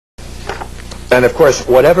And of course,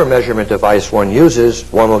 whatever measurement device one uses,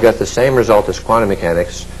 one will get the same result as quantum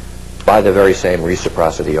mechanics by the very same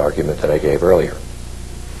reciprocity argument that I gave earlier.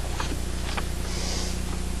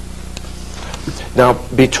 Now,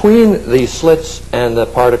 between the slits and the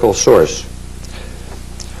particle source,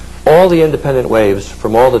 all the independent waves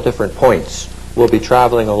from all the different points will be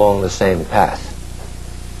traveling along the same path.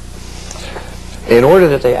 In order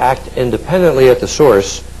that they act independently at the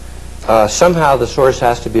source, somehow the source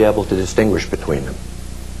has to be able to distinguish between them.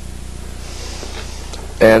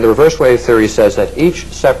 And the reverse wave theory says that each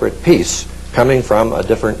separate piece coming from a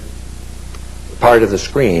different part of the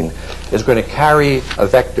screen is going to carry a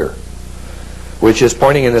vector which is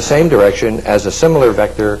pointing in the same direction as a similar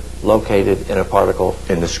vector located in a particle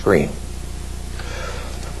in the screen.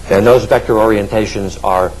 And those vector orientations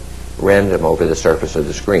are random over the surface of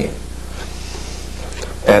the screen.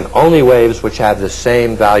 And only waves which have the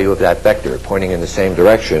same value of that vector pointing in the same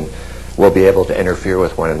direction will be able to interfere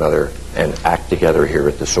with one another and act together here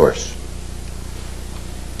at the source.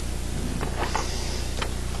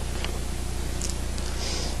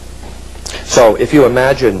 So if you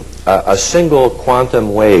imagine a single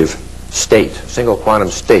quantum wave state, single quantum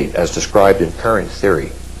state as described in current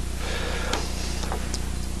theory,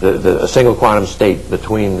 a single quantum state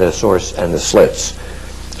between the source and the slits.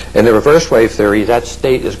 In the reverse wave theory, that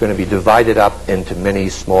state is going to be divided up into many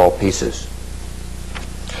small pieces,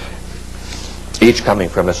 each coming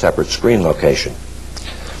from a separate screen location.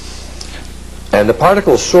 And the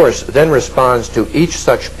particle source then responds to each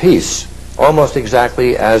such piece almost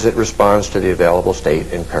exactly as it responds to the available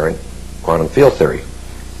state in current quantum field theory.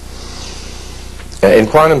 In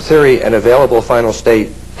quantum theory, an available final state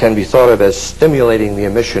can be thought of as stimulating the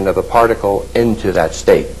emission of a particle into that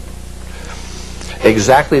state.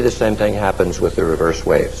 Exactly the same thing happens with the reverse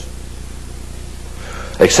waves,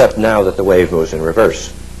 except now that the wave moves in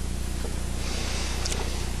reverse.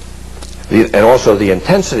 And also the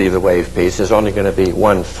intensity of the wave piece is only going to be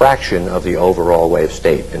one fraction of the overall wave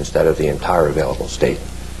state instead of the entire available state.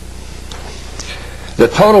 The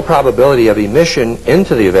total probability of emission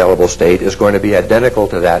into the available state is going to be identical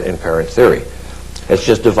to that in current theory. It's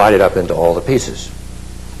just divided up into all the pieces.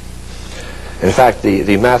 In fact,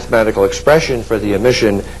 the mathematical expression for the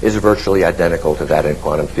emission is virtually identical to that in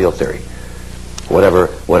quantum field theory.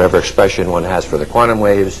 Whatever expression one has for the quantum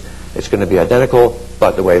waves, it's going to be identical,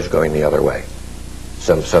 but the wave's going the other way.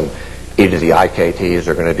 Some e to the IKTs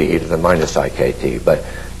are going to be e to the minus IKT, but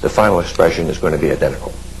the final expression is going to be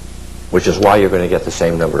identical, which is why you're going to get the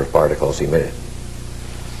same number of particles emitted.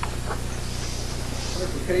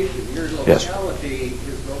 Your locality Yes.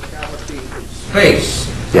 is locality in space,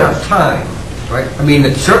 Yeah. not time, right? I mean,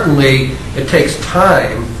 it takes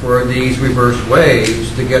time for these reverse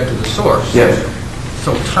waves to get to the source. Yes.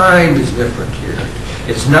 So time is different here.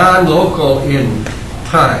 It's non-local in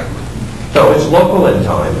time. No, it's local in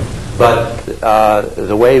time, but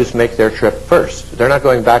the waves make their trip first. They're not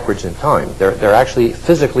going backwards in time. They're actually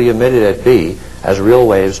physically emitted at B as real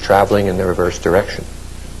waves traveling in the reverse direction.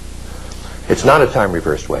 It's not a time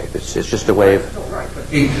reversed wave. It's just a wave. Right, but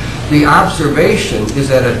the observation is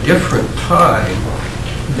at a different time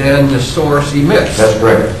than the source emits. That's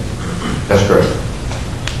correct. That's correct.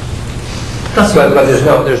 But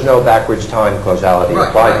there's no backwards time causality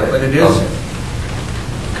applied there. But it is.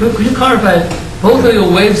 Could you clarify, both of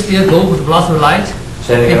your waves still go with the velocity of light?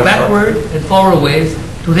 Saying The backward and forward waves,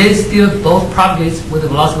 do they still both propagate with the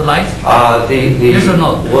velocity of light? Yes or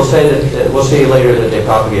no? We'll see later that they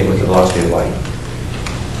propagate with the velocity of light.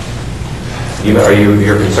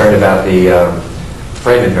 You're concerned about the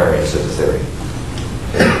frame invariance of the theory?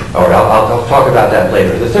 All right, I'll talk about that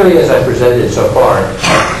later. The theory as I presented it so far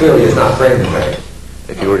clearly is not frame invariant.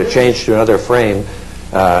 If you were to change to another frame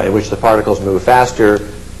in which the particles move faster,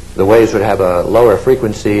 the waves would have a lower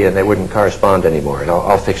frequency and they wouldn't correspond anymore. And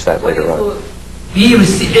I'll fix that later on. A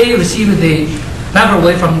received the backward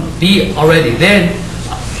wave from B already. Then,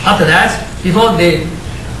 after that, before the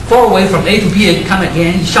forward wave from A to B come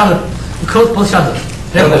again, you close both shutters.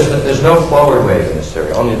 No, there's no forward wave in this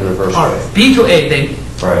theory, only the reverse wave. B to A, then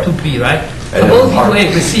Right. to B, right? And Suppose B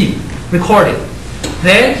then to A recorded.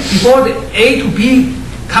 Then, before the A to B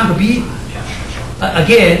come to B,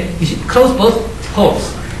 again, you should close both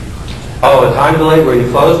holes. Oh, a time delay where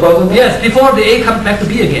you close both of them? Yes, before the A comes back to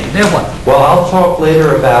B again. Then what? Well, I'll talk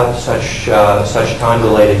later about such time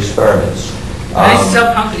delayed experiments. There is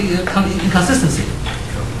inconsistency.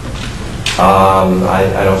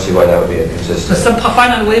 I don't see why that would be So inconsistent. some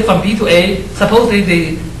finite wave from B to A, supposedly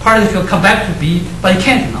the particle come back to B, but it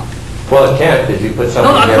can't now. Well, it can't if you put No,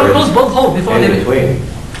 something I together close both holes before in they... between.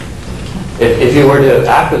 If you were to,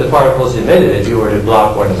 after the particle is emitted, if you were to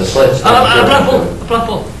block one of the slits, Block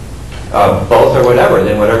both. both or whatever,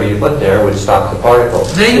 then whatever you put there would stop the particle.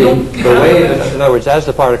 Then you don't- The wave, in other words, as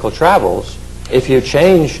the particle travels, if you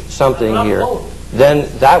change something here, then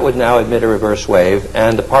that would now emit a reverse wave,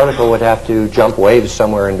 and the particle would have to jump waves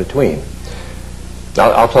somewhere in between.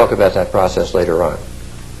 I'll talk about that process later on.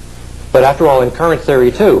 But after all, in current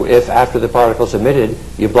theory too, if after the particle is emitted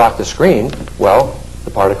you block the screen, well,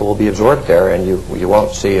 the particle will be absorbed there and you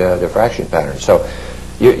won't see a diffraction pattern. So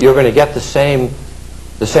you're going to get the same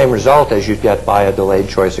result as you'd get by a delayed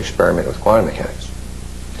choice experiment with quantum mechanics.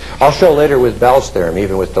 I'll show later with Bell's theorem,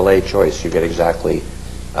 even with delayed choice, you get exactly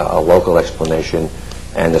a local explanation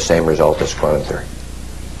and the same result as quantum theory.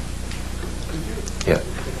 Yeah.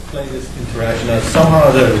 Explain this interaction.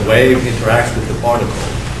 Somehow the wave interacts with the particle.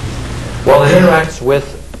 Well, it interacts with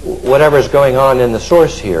whatever's going on in the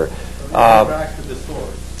source here. It interacts with the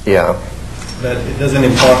source. Yeah. But it doesn't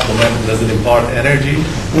impart momentum, doesn't impart energy.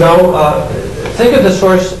 No, think of the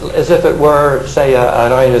source as if it were, say,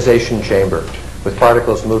 an ionization chamber with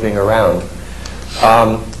particles moving around.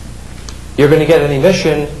 You're going to get an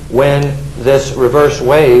emission when this reverse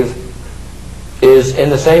wave is in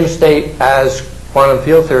the same state as quantum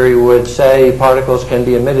field theory would say particles can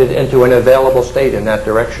be emitted into an available state in that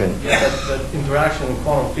direction. Yeah, but interaction in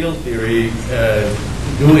quantum field theory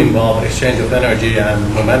do involve exchange of energy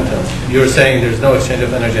and momentum. You're saying there's no exchange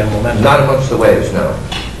of energy and momentum? Not amongst the waves, no.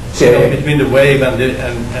 See, between the wave and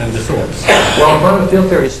the source. Well, quantum field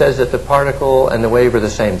theory says that the particle and the wave are the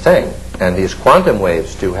same thing, and these quantum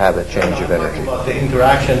waves do have a change of energy. I'm talking about the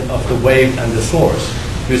interaction of the wave and the source.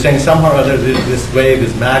 You're saying somehow or other this wave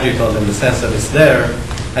is magical in the sense that it's there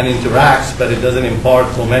and interacts, but it doesn't impart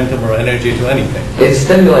momentum or energy to anything. It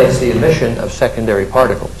stimulates the emission of secondary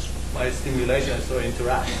particles. By stimulation, so it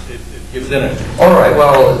interacts. It gives energy. All right,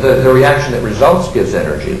 well, the reaction that results gives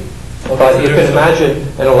energy. Okay, But so you can imagine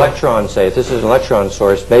an electron, say, if this is an electron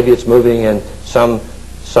source, maybe it's moving in some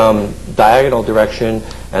diagonal direction,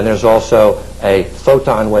 and there's also a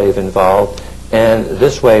photon wave involved, and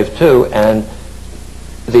this wave too, and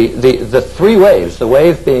the three waves, the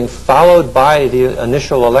wave being followed by the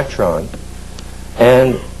initial electron,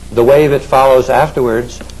 and the wave it follows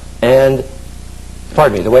afterwards, and,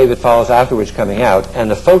 pardon me, the wave it follows afterwards coming out, and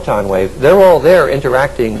the photon wave, they're all there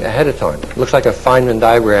interacting ahead of time. It looks like a Feynman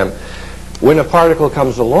diagram. When a particle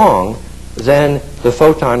comes along, then the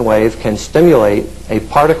photon wave can stimulate a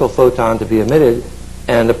particle photon to be emitted,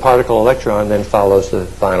 and the particle electron then follows the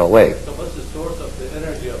final wave. So what's the source of the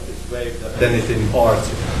energy of this wave that then it imparts?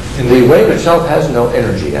 The wave itself has no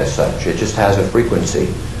energy as such. It just has a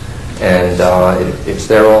frequency, and it's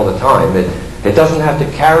there all the time. It doesn't have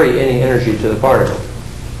to carry any energy to the particle.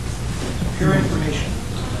 Pure information.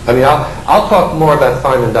 I mean, I'll talk more about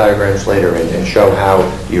Feynman diagrams later and show how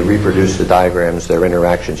you reproduce the diagrams, their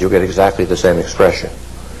interactions. You'll get exactly the same expression.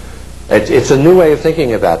 It's a new way of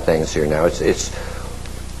thinking about things here now.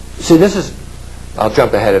 See, this is, I'll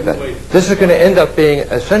jump ahead a bit. This is going to end up being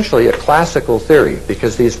essentially a classical theory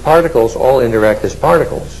because these particles all interact as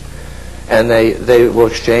particles. And they will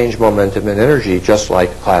exchange momentum and energy just like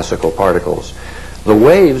classical particles. The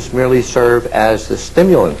waves merely serve as the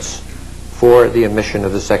stimulants for the emission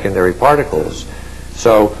of the secondary particles.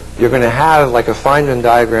 So you're going to have like a Feynman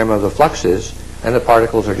diagram of the fluxes, and the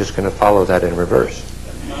particles are just going to follow that in reverse.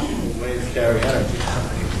 Waves carry energy.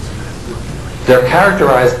 They're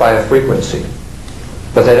characterized by a frequency,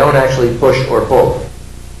 but they don't actually push or pull.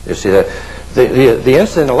 You see that the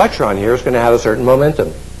incident electron here is going to have a certain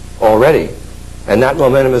momentum already, and that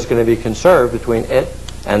momentum is going to be conserved between it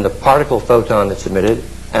and the particle photon that's emitted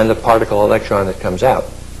and the particle electron that comes out.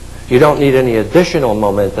 You don't need any additional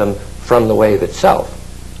momentum from the wave itself.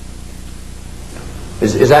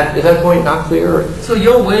 Is that point not clear? So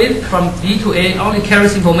your wave from B to A only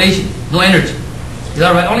carries information, no energy. Is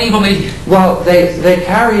that right? Only information. Well, they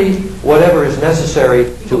carry whatever is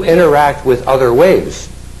necessary to interact with other waves.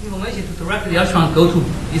 Information to direct the electron go to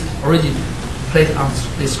its origin place on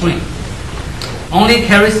the screen. Only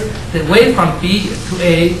carries the wave from B to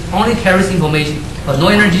A only carries information, but no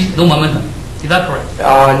energy, no momentum. Is that correct?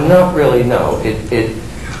 Not really, no.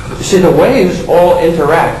 See, the waves all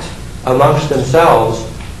interact amongst themselves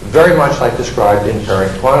very much like described in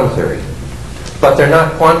current quantum theory. But they're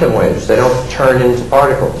not quantum waves. They don't turn into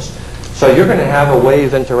particles. So you're going to have a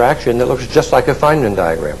wave interaction that looks just like a Feynman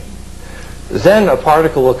diagram. Then a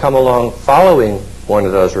particle will come along following one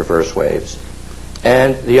of those reverse waves,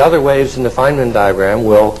 and the other waves in the Feynman diagram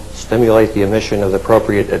will stimulate the emission of the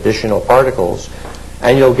appropriate additional particles,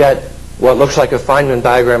 and you'll get what looks like a Feynman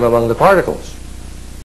diagram among the particles.